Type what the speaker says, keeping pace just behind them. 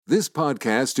This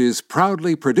podcast is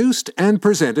proudly produced and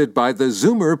presented by the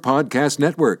Zoomer Podcast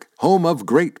Network, home of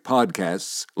great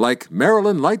podcasts like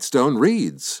Marilyn Lightstone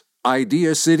Reads,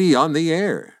 Idea City on the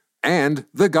Air, and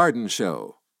The Garden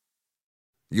Show.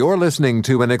 You're listening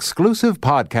to an exclusive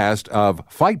podcast of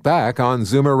Fight Back on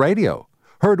Zoomer Radio,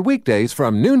 heard weekdays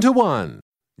from noon to 1.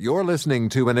 You're listening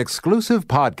to an exclusive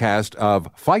podcast of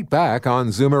Fight Back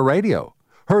on Zoomer Radio,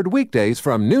 heard weekdays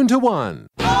from noon to 1.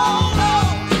 Oh, no!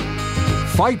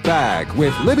 Fight Back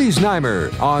with Libby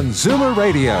Znaimer on Zoomer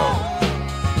Radio.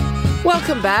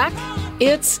 Welcome back.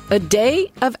 It's a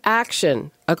day of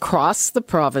action across the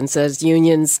province as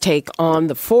unions take on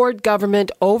the Ford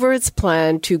government over its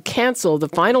plan to cancel the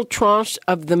final tranche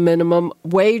of the minimum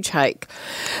wage hike.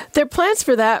 Their plans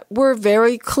for that were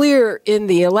very clear in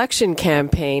the election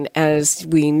campaign. As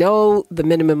we know, the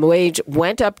minimum wage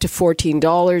went up to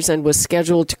 $14 and was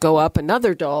scheduled to go up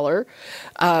another dollar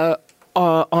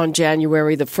on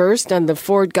January the 1st. And the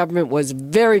Ford government was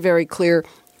very, very clear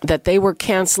that they were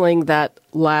canceling that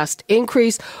last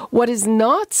increase. What is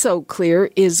not so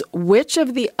clear is which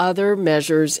of the other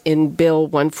measures in Bill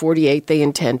 148 they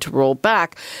intend to roll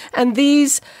back. And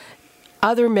these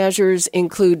other measures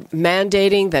include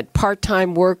mandating that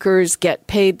part-time workers get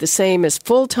paid the same as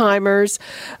full-timers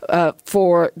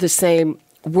for the same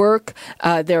work.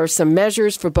 There are some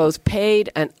measures for both paid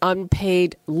and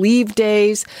unpaid leave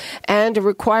days, and a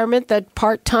requirement that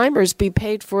part-timers be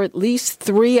paid for at least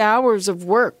 3 hours of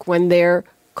work when they're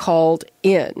called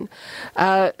in.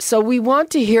 So we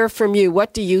want to hear from you.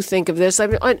 What do you think of this? I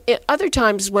mean, other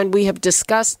times when we have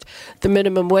discussed the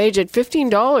minimum wage at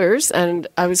 $15, and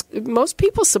most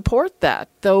people support that,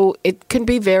 though it can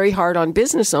be very hard on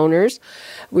business owners.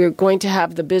 We're going to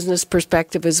have the business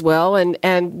perspective as well.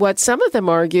 And what some of them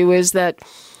argue is that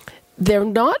they're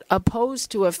not opposed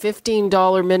to a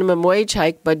 $15 minimum wage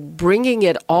hike, but bringing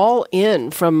it all in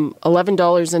from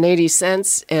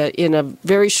 $11.80 in a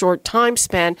very short time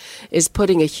span is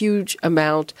putting a huge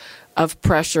amount of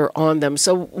pressure on them.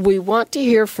 So we want to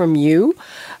hear from you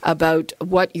about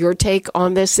what your take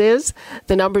on this is.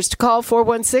 The numbers to call,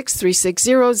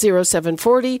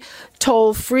 416-360-0740,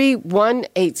 toll free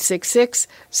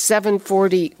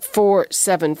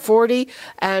 1-866-740-4740.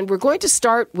 And we're going to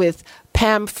start with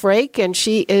Pam Frake, and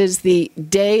she is the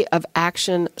Day of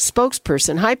Action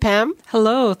spokesperson. Hi, Pam.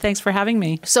 Hello. Thanks for having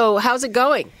me. So how's it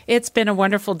going? It's been a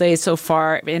wonderful day so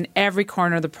far in every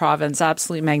corner of the province.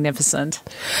 Absolutely magnificent.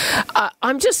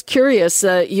 I'm just curious,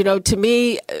 to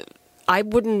me, I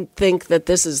wouldn't think that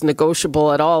this is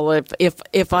negotiable at all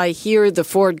if I hear the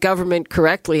Ford government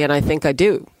correctly, and I think I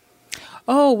do.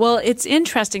 Oh, well, it's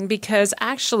interesting because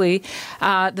actually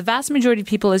the vast majority of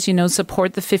people, as you know,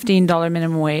 support the $15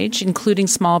 minimum wage, including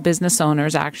small business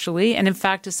owners, actually. And in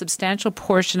fact, a substantial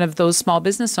portion of those small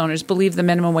business owners believe the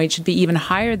minimum wage should be even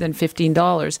higher than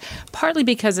 $15, partly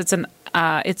because it's an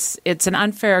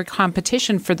unfair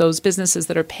competition for those businesses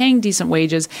that are paying decent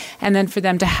wages, and then for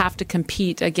them to have to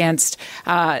compete against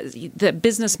the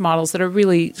business models that are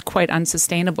really quite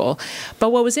unsustainable.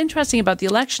 But what was interesting about the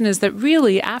election is that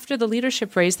really after the leadership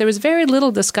race, there was very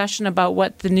little discussion about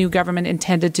what the new government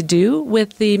intended to do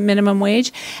with the minimum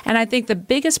wage. And I think the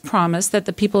biggest promise that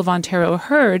the people of Ontario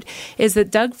heard is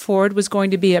that Doug Ford was going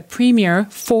to be a premier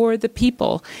for the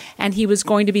people, and he was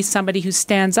going to be somebody who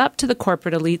stands up to the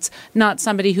corporate elites, not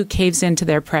somebody who caves into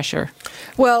their pressure.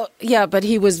 Well, yeah, but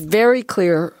he was very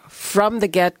clear from the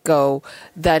get-go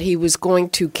that he was going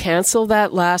to cancel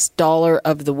that last dollar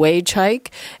of the wage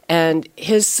hike, and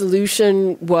his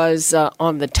solution was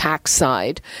on the tax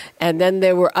side. And then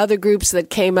there were other groups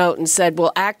that came out and said,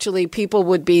 well, actually, people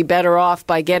would be better off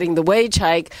by getting the wage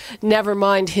hike, never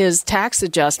mind his tax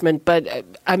adjustment. But,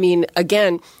 I mean,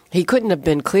 again, he couldn't have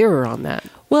been clearer on that.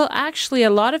 Well, actually, a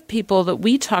lot of people that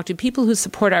we talked to, people who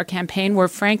support our campaign, were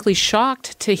frankly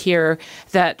shocked to hear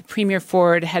that Premier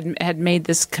Ford had made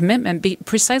this commitment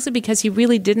precisely because he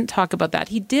really didn't talk about that.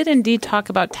 He did indeed talk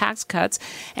about tax cuts,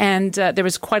 and there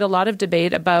was quite a lot of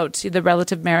debate about the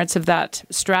relative merits of that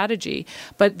strategy.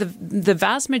 But the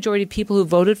vast majority of people who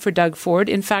voted for Doug Ford,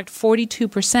 in fact,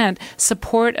 42%,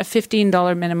 support a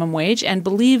 $15 minimum wage and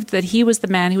believed that he was the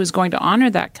man who was going to honor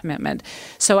that commitment.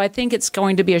 So I think it's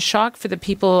going to be a shock for the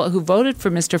people who voted for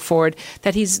Mr. Ford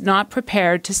that he's not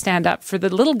prepared to stand up for the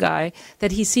little guy,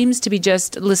 that he seems to be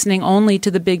just listening only to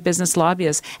the big business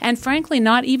lobbyists. and frankly,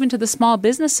 not even to the small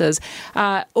businesses.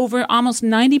 Over almost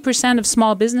 90% of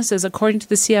small businesses, according to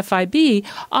the CFIB,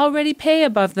 already pay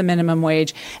above the minimum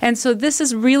wage. And so this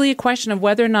is really a question of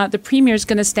whether or not the Premier is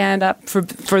going to stand up for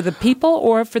the people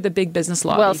or for the big business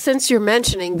lobby. Well, since you're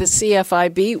mentioning the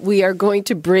CFIB, we are going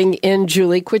to bring in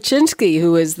Julie Kwaczynski,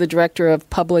 who is the Director of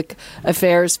Public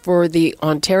Affairs for the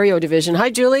Ontario Division. Hi,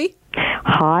 Julie.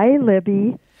 Hi,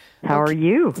 Libby. How are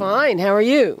you? Fine. How are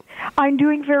you? I'm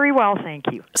doing very well, thank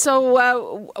you.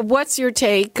 So what's your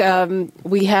take?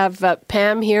 We have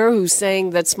Pam here who's saying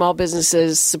that small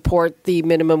businesses support the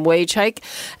minimum wage hike.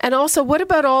 And also, what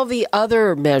about all the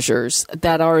other measures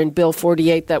that are in Bill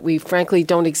 48 that we frankly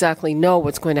don't exactly know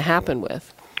what's going to happen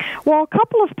with? Well, a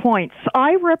couple of points.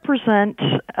 I represent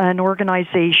an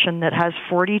organization that has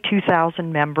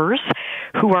 42,000 members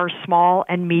who are small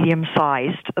and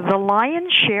medium-sized. The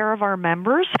lion's share of our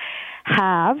members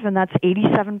have, and that's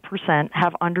 87%,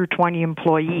 have under 20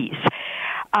 employees.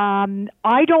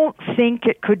 I don't think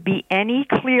it could be any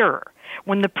clearer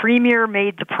when the Premier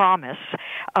made the promise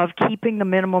of keeping the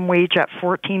minimum wage at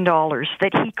 $14,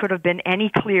 that he could have been any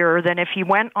clearer than if he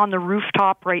went on the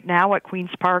rooftop right now at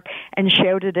Queen's Park and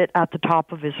shouted it at the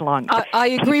top of his lungs. I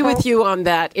agree with you on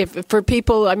that. If for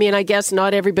people, I mean, I guess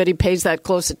not everybody pays that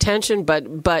close attention,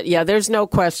 but yeah, there's no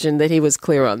question that he was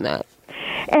clear on that.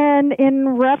 And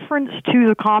in reference to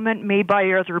the comment made by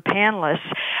other panelists,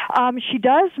 she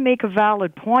does make a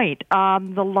valid point.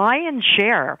 The lion's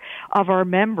share of our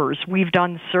members, we've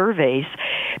done surveys,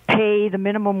 pay the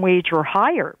minimum wage or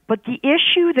higher. But the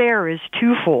issue there is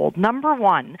twofold. Number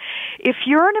one, if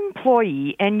you're an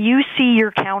employee and you see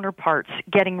your counterparts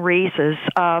getting raises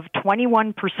of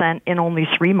 21% in only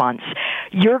 3 months,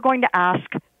 you're going to ask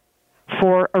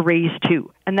for a raise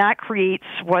too. And that creates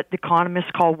what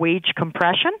economists call wage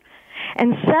compression.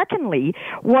 And secondly,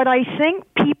 what I think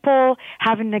people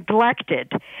have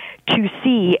neglected to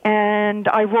see, and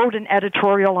I wrote an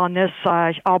editorial on this,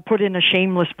 I'll put in a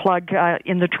shameless plug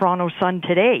in the Toronto Sun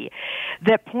today,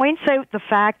 that points out the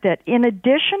fact that in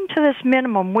addition to this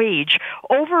minimum wage,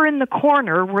 over in the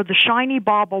corner where the shiny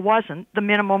bauble wasn't, the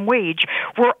minimum wage,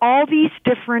 were all these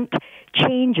different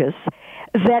changes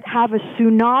that have a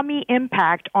tsunami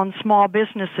impact on small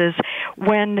businesses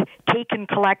when taken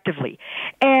collectively.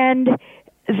 And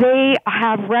they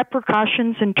have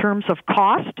repercussions in terms of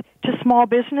cost to small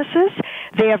businesses.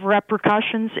 They have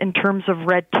repercussions in terms of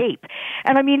red tape.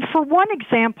 And I mean, for one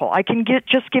example, I can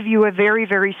just give you a very,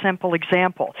 very simple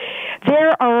example.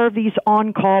 There are these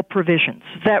on-call provisions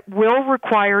that will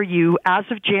require you, as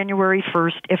of January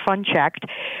 1st, if unchecked,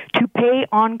 to pay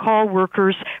on-call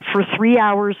workers for 3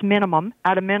 hours minimum,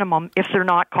 at a minimum, if they're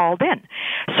not called in.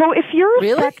 So if you're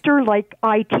a sector like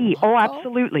IT, oh,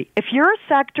 absolutely. If you're a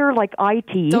sector like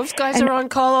IT... Those guys are on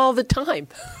call all the time.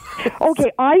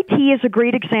 Okay, IT is a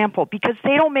great example because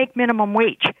they don't make minimum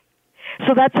wage.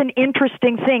 So that's an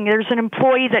interesting thing. There's an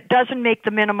employee that doesn't make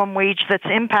the minimum wage that's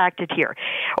impacted here.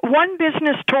 One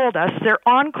business told us their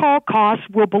on-call costs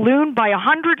will balloon by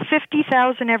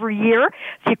 $150,000 every year,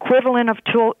 the equivalent of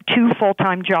two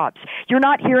full-time jobs. You're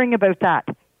not hearing about that.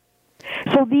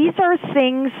 So these are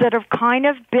things that have kind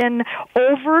of been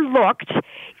overlooked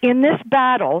in this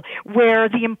battle where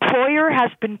the employer has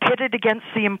been pitted against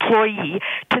the employee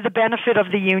to the benefit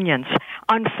of the unions.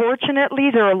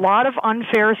 Unfortunately, there are a lot of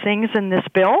unfair things in this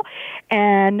bill,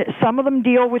 and some of them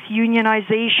deal with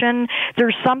unionization.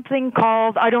 There's something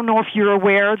called, I don't know if you're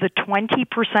aware, the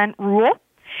 20% rule.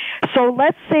 So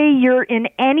let's say you're in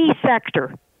any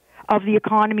sector of the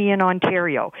economy in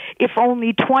Ontario. If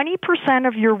only 20%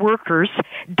 of your workers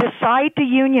decide to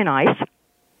unionize,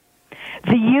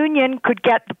 the union could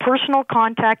get the personal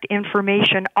contact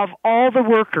information of all the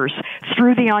workers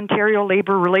through the Ontario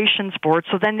Labour Relations Board,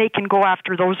 so then they can go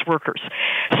after those workers.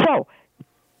 So,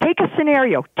 take a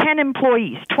scenario, 10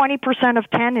 employees, 20% of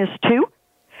 10 is 2.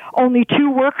 Only 2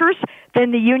 workers,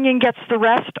 then the union gets the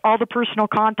rest. All the personal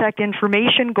contact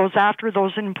information goes after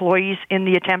those employees in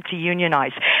the attempt to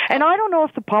unionize. And I don't know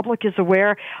if the public is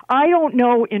aware. I don't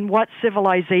know in what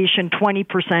civilization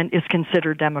 20% is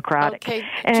considered democratic. Okay,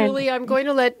 Julie, I'm going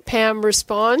to let Pam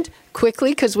respond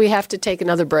quickly because we have to take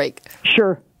another break.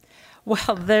 Sure.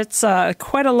 Well, that's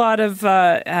quite a lot of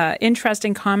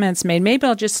interesting comments made. Maybe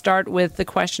I'll just start with the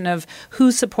question of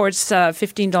who supports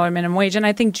 $15 minimum wage. And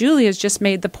I think Julie has just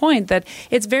made the point that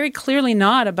it's very clearly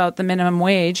not about the minimum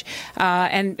wage.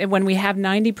 And when we have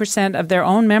 90% of their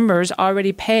own members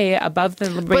already pay above the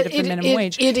rate of the minimum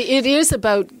wage. It is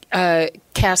about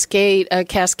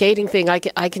cascading thing.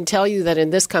 I can tell you that in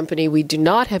this company, we do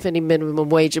not have any minimum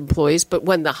wage employees. But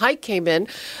when the hike came in,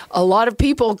 a lot of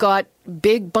people got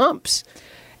big bumps.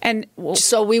 And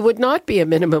so we would not be a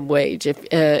minimum wage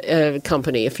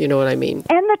company, if you know what I mean.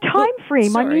 And the time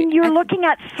frame, I mean, you're looking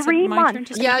at 3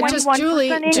 months. Yeah, just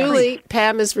Julie,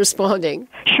 Pam is responding.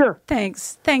 Sure.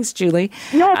 Thanks, Julie.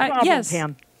 No problem,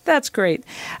 Pam. That's great.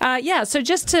 So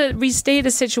just to restate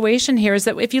a situation here is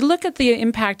that if you look at the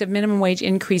impact of minimum wage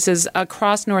increases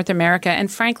across North America,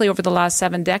 and frankly over the last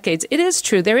 7 decades, it is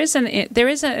true.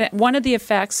 One of the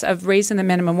effects of raising the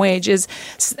minimum wage is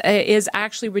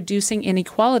actually reducing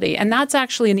inequality, and that's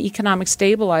actually an economic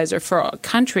stabilizer for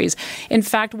countries. In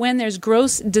fact, when there's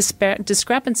gross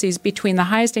discrepancies between the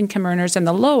highest income earners and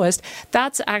the lowest,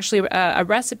 that's actually a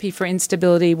recipe for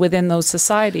instability within those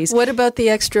societies. What about the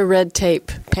extra red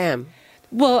tape, Pam?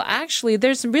 Well, actually,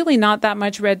 there's really not that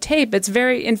much red tape.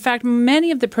 In fact,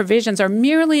 many of the provisions are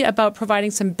merely about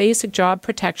providing some basic job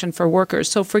protection for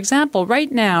workers. So, for example, right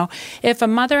now, if a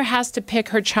mother has to pick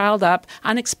her child up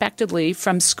unexpectedly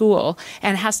from school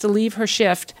and has to leave her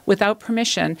shift without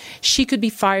permission, she could be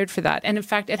fired for that. And in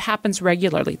fact, it happens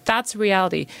regularly. That's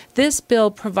reality. This bill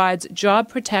provides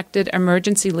job-protected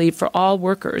emergency leave for all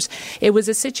workers. It was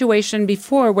a situation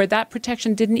before where that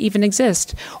protection didn't even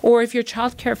exist, or if your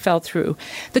childcare fell through.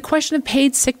 The question of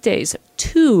paid sick days.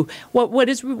 2.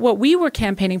 What we were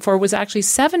campaigning for was actually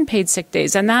 7 paid sick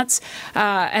days, and that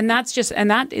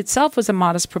itself was a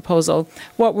modest proposal.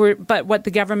 But what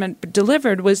the government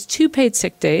delivered was 2 paid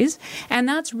sick days, and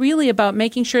that's really about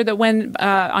making sure that when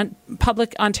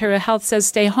Public Ontario Health says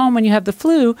stay home when you have the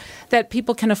flu, that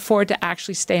people can afford to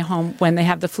actually stay home when they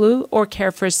have the flu or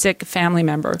care for a sick family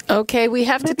member. Okay, we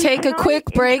have to take a quick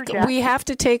break.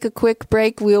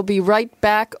 We'll be right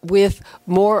back with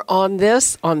more on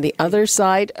this on the other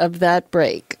side of that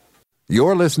break.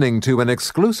 You're listening to an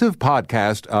exclusive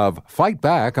podcast of Fight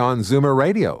Back on Zoomer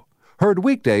Radio. Heard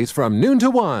weekdays from noon to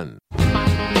 1.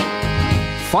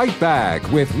 Fight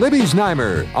Back with Libby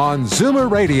Znaimer on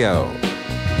Zoomer Radio.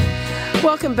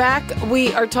 Welcome back.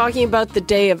 We are talking about the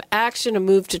day of action, a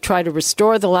move to try to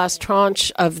restore the last tranche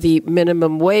of the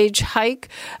minimum wage hike.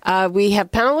 We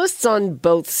have panelists on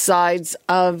both sides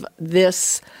of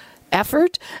this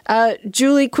effort.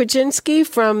 Julie Kwajinski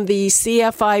from the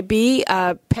CFIB,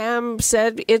 Pam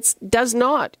said it does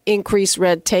not increase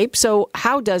red tape. So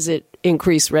how does it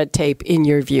increase red tape in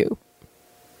your view?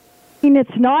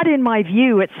 It's not in my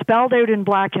view. It's spelled out in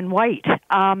black and white.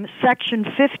 Section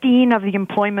 15 of the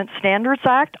Employment Standards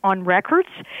Act on records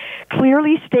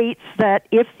clearly states that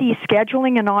if the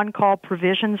scheduling and on-call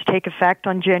provisions take effect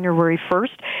on January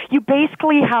 1st, you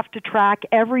basically have to track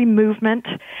every movement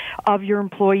of your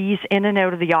employees in and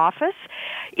out of the office.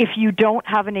 If you don't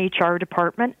have an HR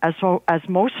department, as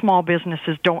most small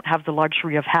businesses don't have the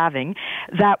luxury of having,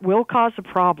 that will cause a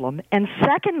problem. And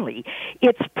secondly,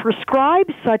 it's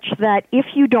prescribed such that if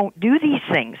you don't do these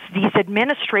things, these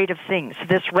administrative things,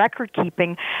 this record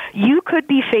keeping, you could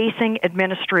be facing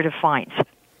administrative fines.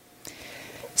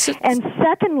 And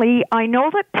secondly, I know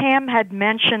that Pam had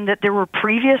mentioned that there were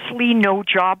previously no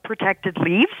job-protected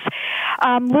leaves.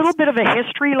 Little bit of a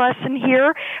history lesson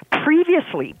here.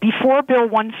 Previously, before Bill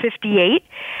 158,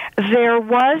 there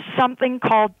was something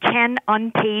called 10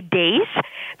 unpaid days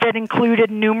that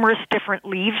included numerous different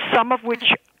leaves, some of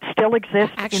which still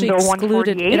exist in Bill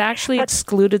 148. It actually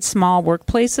excluded small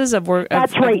workplaces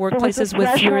workplaces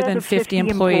with fewer than 50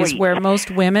 employees, where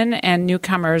most women and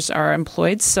newcomers are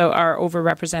employed, so are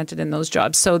overrepresented in those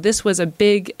jobs. So this was a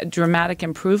big, dramatic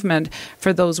improvement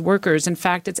for those workers. In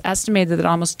fact, it's estimated that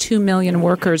almost 2 million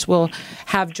workers will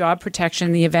have job protection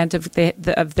in the event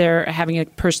of their having a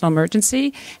personal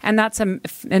emergency, and that's an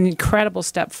incredible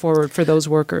step forward for those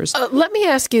workers. Let me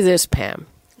ask you this, Pam.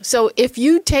 So if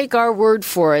you take our word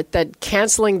for it that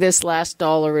canceling this last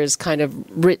dollar is kind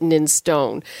of written in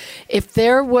stone, if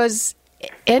there was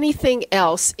anything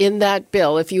else in that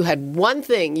bill, if you had one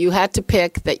thing you had to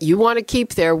pick that you want to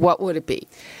keep there, what would it be?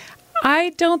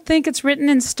 I don't think it's written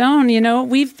in stone. You know,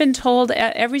 we've been told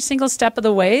every single step of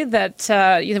the way that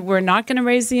we're not going to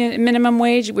raise the minimum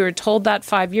wage. We were told that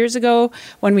 5 years ago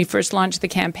when we first launched the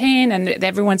campaign, and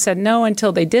everyone said no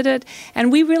until they did it.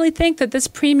 And we really think that this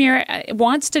premier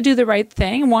wants to do the right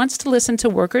thing, wants to listen to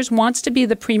workers, wants to be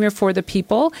the premier for the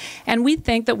people. And we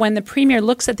think that when the premier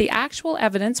looks at the actual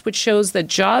evidence, which shows that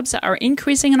jobs are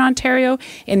increasing in Ontario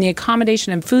in the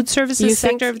accommodation and food services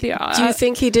sector of the... do you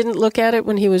think he didn't look at it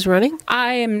when he was running? anything?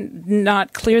 I am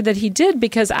not clear that he did,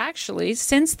 because actually,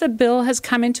 since the bill has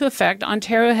come into effect,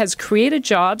 Ontario has created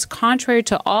jobs contrary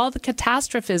to all the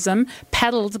catastrophism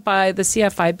peddled by the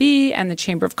CFIB and the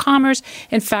Chamber of Commerce.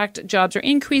 In fact, jobs are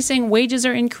increasing, wages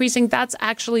are increasing. That's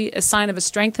actually a sign of a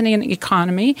strengthening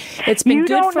economy. It's been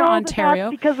good for Ontario.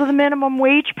 That's because of the minimum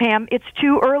wage, Pam. It's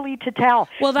too early to tell.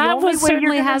 Well, that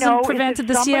certainly hasn't prevented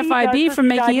the CFIB from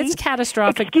making its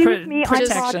catastrophic protections. I'm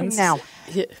talking now.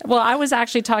 Well, I was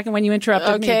actually talking when you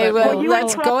interrupted me. Okay, well,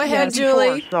 let's go ahead,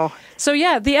 Julie. So,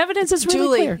 yeah, the evidence is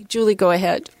really clear. Julie, go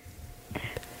ahead.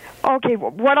 Okay,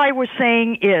 what I was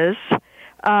saying is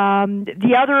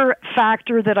the other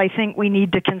factor that I think we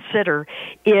need to consider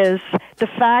is the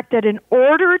fact that in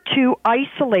order to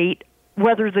isolate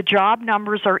whether the job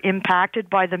numbers are impacted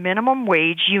by the minimum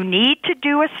wage, you need to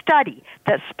do a study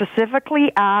that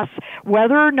specifically asks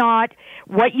whether or not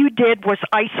what you did was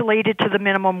isolated to the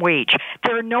minimum wage.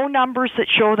 There are no numbers that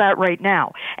show that right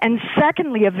now. And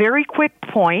secondly, a very quick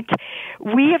point,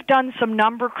 we have done some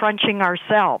number crunching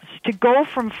ourselves. To go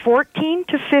from 14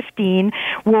 to 15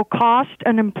 will cost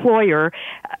an employer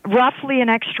roughly an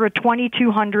extra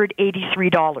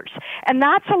 $2,283. And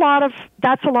that's a lot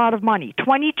of money,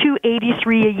 $2,283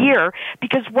 a year,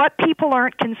 because what people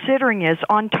aren't considering is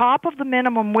on top of the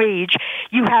minimum wage,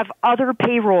 you have other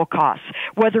payroll costs,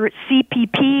 whether it's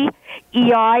CPP,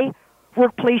 EI,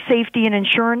 Workplace Safety and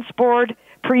Insurance Board,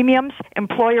 premiums,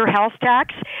 employer health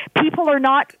tax. People are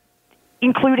not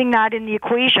including that in the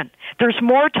equation. There's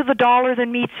more to the dollar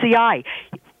than meets the eye.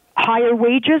 Higher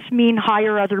wages mean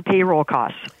higher other payroll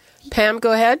costs. Pam,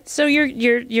 go ahead. So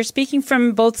you're speaking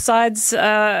from both sides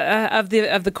of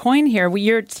the coin here.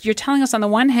 You're telling us on the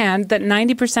one hand that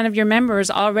 90% of your members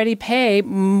already pay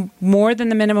more than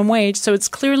the minimum wage, so it's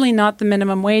clearly not the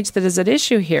minimum wage that is at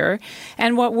issue here.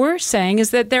 And what we're saying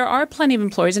is that there are plenty of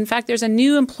employers. In fact, there's a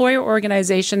new employer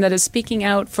organization that is speaking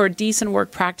out for decent work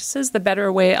practices. The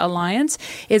Better Way Alliance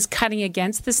is cutting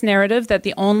against this narrative that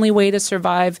the only way to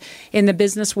survive in the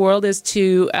business world is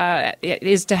to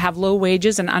have low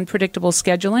wages and unpredictable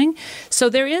scheduling. So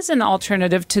there is an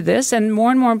alternative to this, and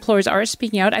more employers are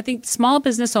speaking out. I think small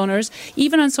business owners,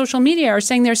 even on social media, are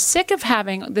saying they're sick of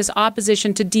having this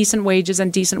opposition to decent wages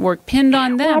and decent work pinned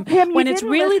on them. Well, Pam, when it's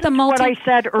really the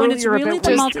multinational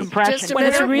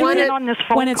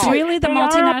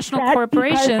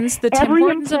corporations, the Tim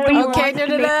Hortons of the world. Okay,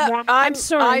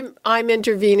 I'm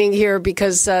intervening here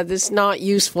because this is not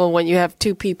useful when you have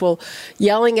two people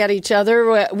yelling at each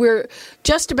other. We're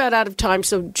just about out of time,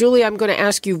 so Julie, I'm going to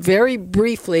ask you very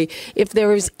briefly if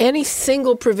there is any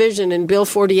single provision in Bill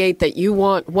 148 that you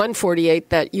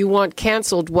want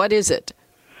canceled. What is it?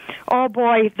 Oh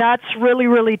boy, that's really,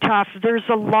 really tough. There's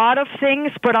a lot of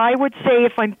things, but I would say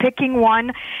if I'm picking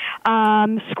one,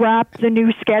 scrap the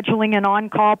new scheduling and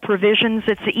on-call provisions.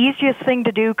 It's the easiest thing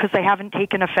to do because they haven't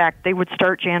taken effect. They would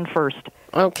start Jan 1st.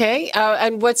 Okay,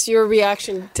 and what's your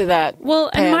reaction to that? Well,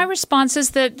 Pam? And my response is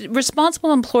that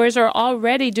responsible employers are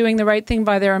already doing the right thing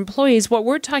by their employees. What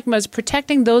we're talking about is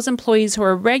protecting those employees who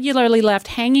are regularly left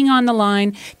hanging on the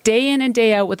line day in and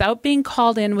day out without being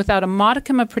called in, without a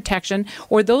modicum of protection,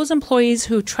 or those employees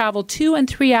who travel 2 and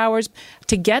 3 hours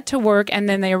to get to work and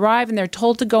then they arrive and they're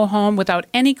told to go home without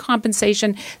any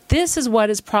compensation. This is what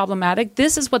is problematic.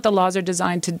 This is what the laws are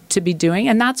designed to be doing,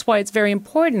 and that's why it's very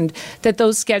important that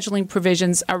those scheduling provisions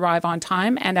arrive on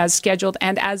time and as scheduled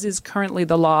and as is currently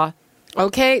the law.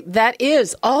 Okay, that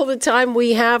is all the time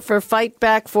we have for Fight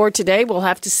Back for today. We'll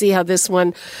have to see how this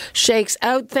one shakes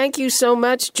out. Thank you so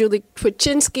much, Julie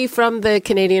Kwichinski from the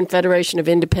Canadian Federation of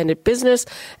Independent Business,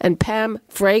 and Pam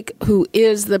Frake, who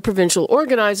is the provincial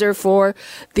organizer for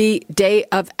the Day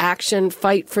of Action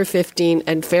Fight for 15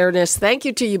 and Fairness. Thank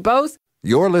you to you both.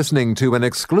 You're listening to an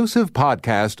exclusive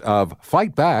podcast of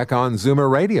Fight Back on Zoomer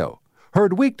Radio,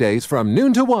 heard weekdays from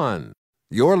noon to 1.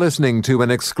 You're listening to an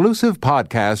exclusive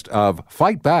podcast of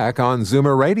Fight Back on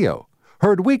Zoomer Radio,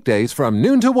 heard weekdays from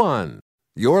noon to 1.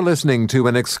 You're listening to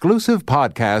an exclusive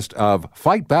podcast of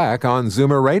Fight Back on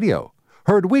Zoomer Radio,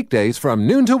 heard weekdays from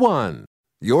noon to 1.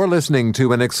 You're listening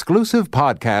to an exclusive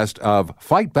podcast of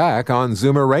Fight Back on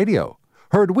Zoomer Radio,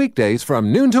 heard weekdays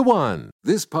from noon to 1.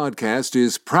 This podcast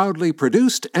is proudly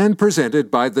produced and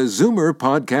presented by the Zoomer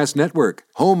Podcast Network,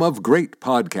 home of great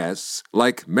podcasts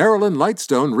like Marilyn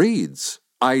Lightstone Reads,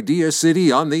 Idea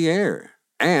City on the Air,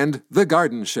 and The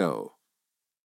Garden Show.